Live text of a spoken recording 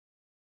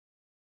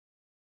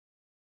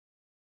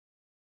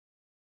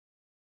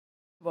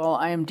Well,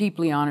 I am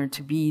deeply honored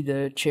to be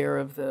the chair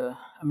of the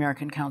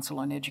American Council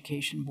on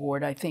Education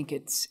Board. I think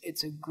it's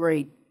a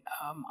great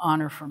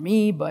honor for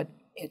me, but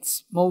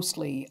it's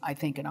mostly, I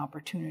think, an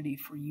opportunity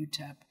for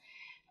UTEP.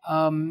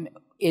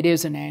 It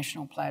is a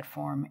national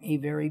platform, a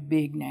very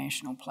big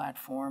national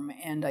platform,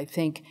 and I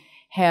think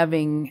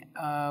having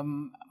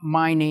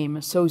my name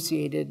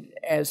associated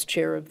as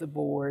chair of the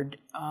board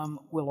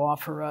will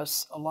offer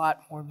us a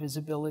lot more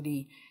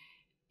visibility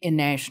in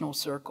national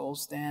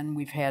circles than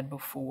we've had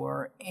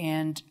before.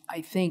 And I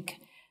think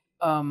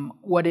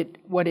what it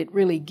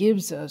really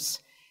gives us,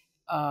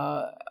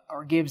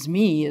 or gives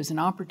me, is an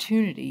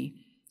opportunity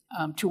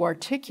to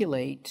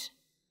articulate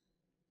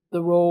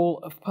the role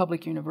of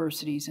public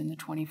universities in the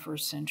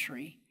 21st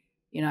century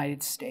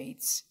United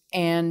States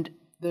and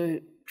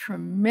the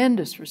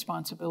tremendous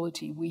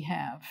responsibility we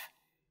have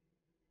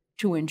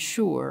to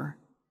ensure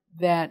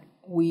that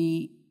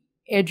we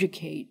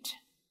educate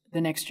the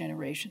next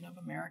generation of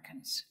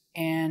Americans.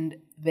 And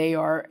they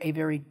are a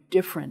very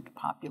different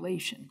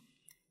population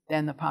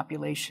than the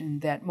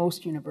population that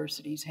most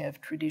universities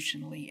have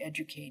traditionally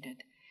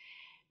educated.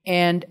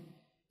 And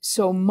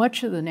so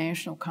much of the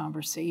national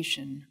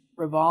conversation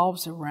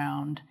revolves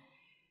around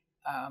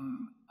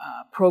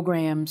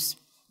programs,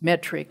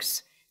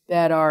 metrics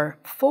that are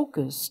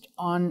focused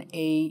on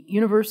a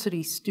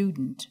university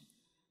student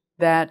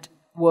that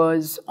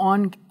was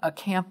on a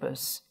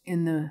campus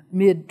in the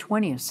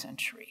mid-20th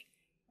century,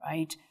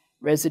 right?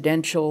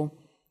 Residential,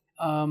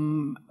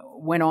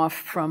 went off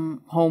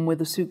from home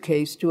with a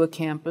suitcase to a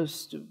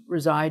campus to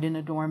reside in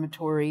a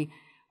dormitory,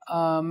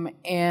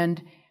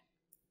 and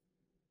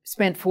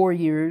spent 4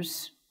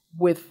 years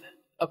with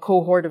a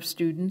cohort of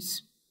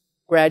students,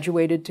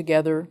 graduated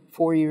together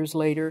 4 years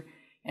later,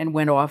 and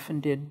went off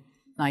and did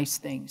nice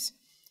things.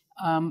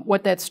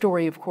 What that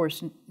story, of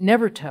course,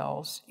 never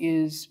tells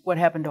is what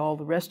happened to all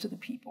the rest of the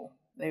people.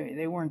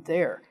 They weren't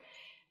there.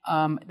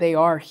 They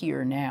are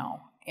here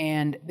now,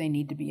 and they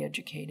need to be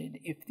educated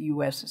if the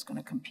U.S. is going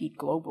to compete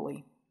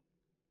globally.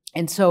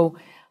 And so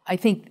I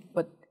think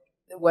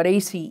what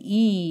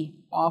ACE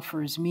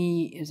offers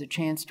me is a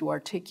chance to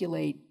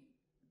articulate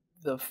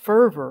the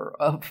fervor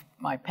of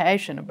my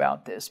passion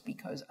about this,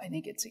 because I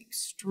think it's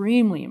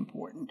extremely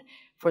important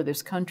for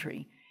this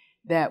country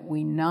that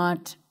we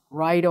not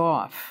write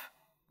off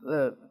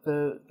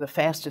the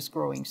fastest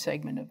growing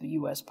segment of the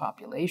U.S.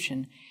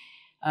 population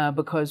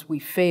because we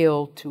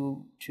fail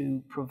to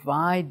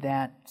provide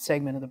that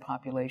segment of the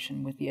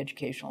population with the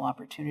educational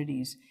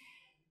opportunities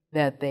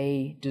that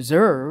they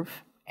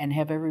deserve and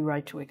have every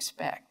right to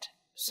expect.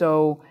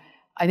 So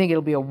I think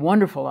it'll be a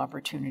wonderful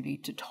opportunity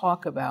to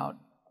talk about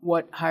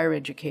what higher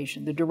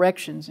education, the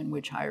directions in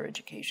which higher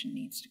education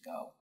needs to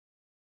go.